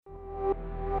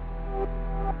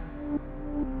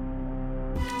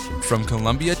From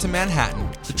Columbia to Manhattan,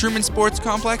 the Truman Sports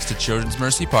Complex to Children's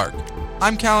Mercy Park.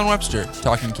 I'm Callan Webster,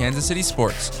 talking Kansas City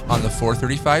sports on the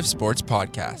 435 Sports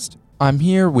Podcast. I'm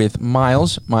here with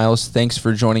Miles. Miles, thanks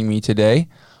for joining me today.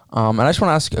 And I just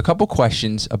want to ask a couple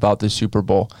questions about the Super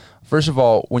Bowl. First of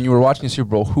all, when you were watching the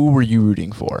Super Bowl, who were you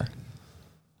rooting for?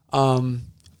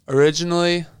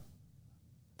 Originally,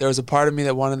 there was a part of me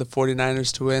that wanted the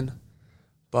 49ers to win,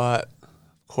 but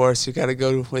of course you got to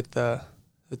go with the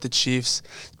Chiefs.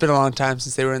 It's been a long time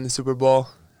since they were in the Super Bowl,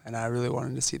 and I really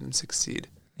wanted to see them succeed.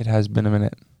 It has been a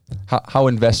minute. How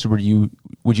invested would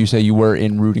you say you were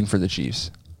in rooting for the Chiefs?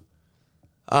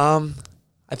 I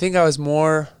think I was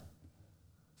more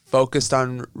focused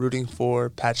on rooting for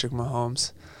Patrick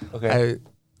Mahomes. Okay.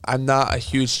 I'm not a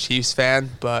huge Chiefs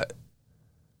fan, but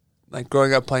like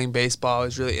growing up playing baseball, I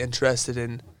was really interested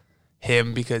in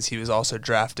him because he was also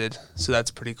drafted. So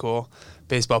that's pretty cool.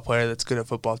 Baseball player that's good at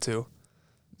football too.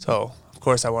 So, of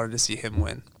course, I wanted to see him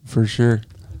win. For sure.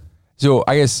 So,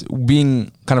 I guess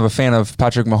being kind of a fan of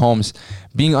Patrick Mahomes,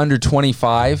 being under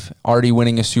 25, already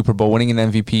winning a Super Bowl, winning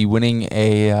an MVP, winning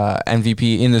a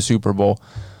MVP in the Super Bowl,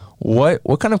 what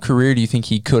kind of career do you think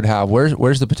he could have?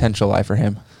 Where's the potential lie for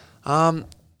him? I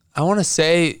want to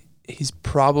say he's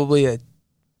probably a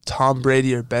Tom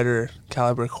Brady or better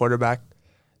caliber quarterback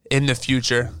in the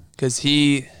future because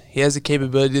he has the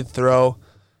capability to throw.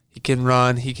 He can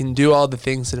run. He can do all the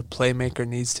things that a playmaker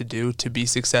needs to do to be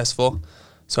successful.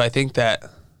 So I think that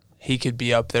he could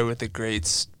be up there with the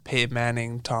greats, Peyton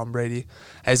Manning, Tom Brady.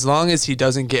 As long as he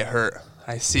doesn't get hurt,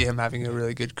 I see him having a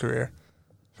really good career.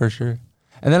 For sure.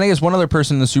 And then I guess one other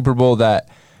person in the Super Bowl that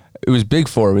it was big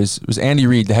for was Andy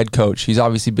Reid, the head coach. He's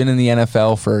obviously been in the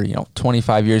NFL for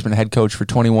 25 years, been a head coach for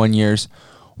 21 years.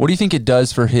 What do you think it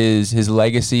does for his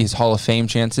legacy, his Hall of Fame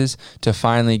chances to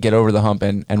finally get over the hump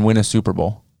and win a Super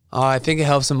Bowl? I think it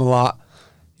helps him a lot.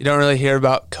 You don't really hear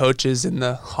about coaches in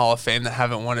the Hall of Fame that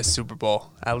haven't won a Super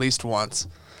Bowl at least once.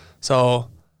 So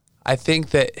I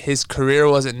think that his career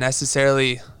wasn't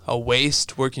necessarily a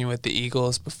waste working with the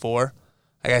Eagles before.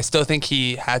 Like, I still think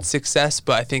he had success,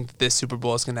 but I think that this Super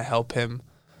Bowl is going to help him,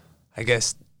 I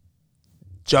guess,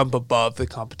 jump above the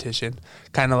competition.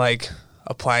 Kind of like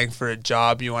applying for a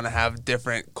job. You want to have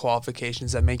different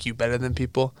qualifications that make you better than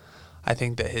people. I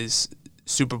think that his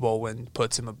Super Bowl win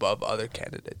puts him above other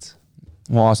candidates.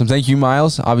 Well, awesome. Thank you,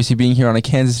 Miles. Obviously, being here on a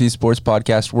Kansas City Sports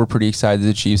Podcast, we're pretty excited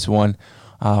the Chiefs won.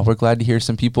 We're glad to hear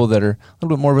some people that are a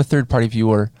little bit more of a third-party view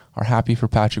are happy for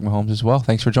Patrick Mahomes as well.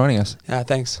 Thanks for joining us. Yeah,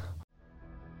 thanks.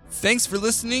 Thanks for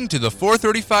listening to the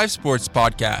 435 Sports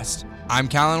Podcast. I'm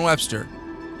Callan Webster.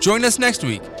 Join us next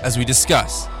week as we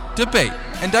discuss, debate,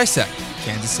 and dissect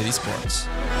Kansas City sports.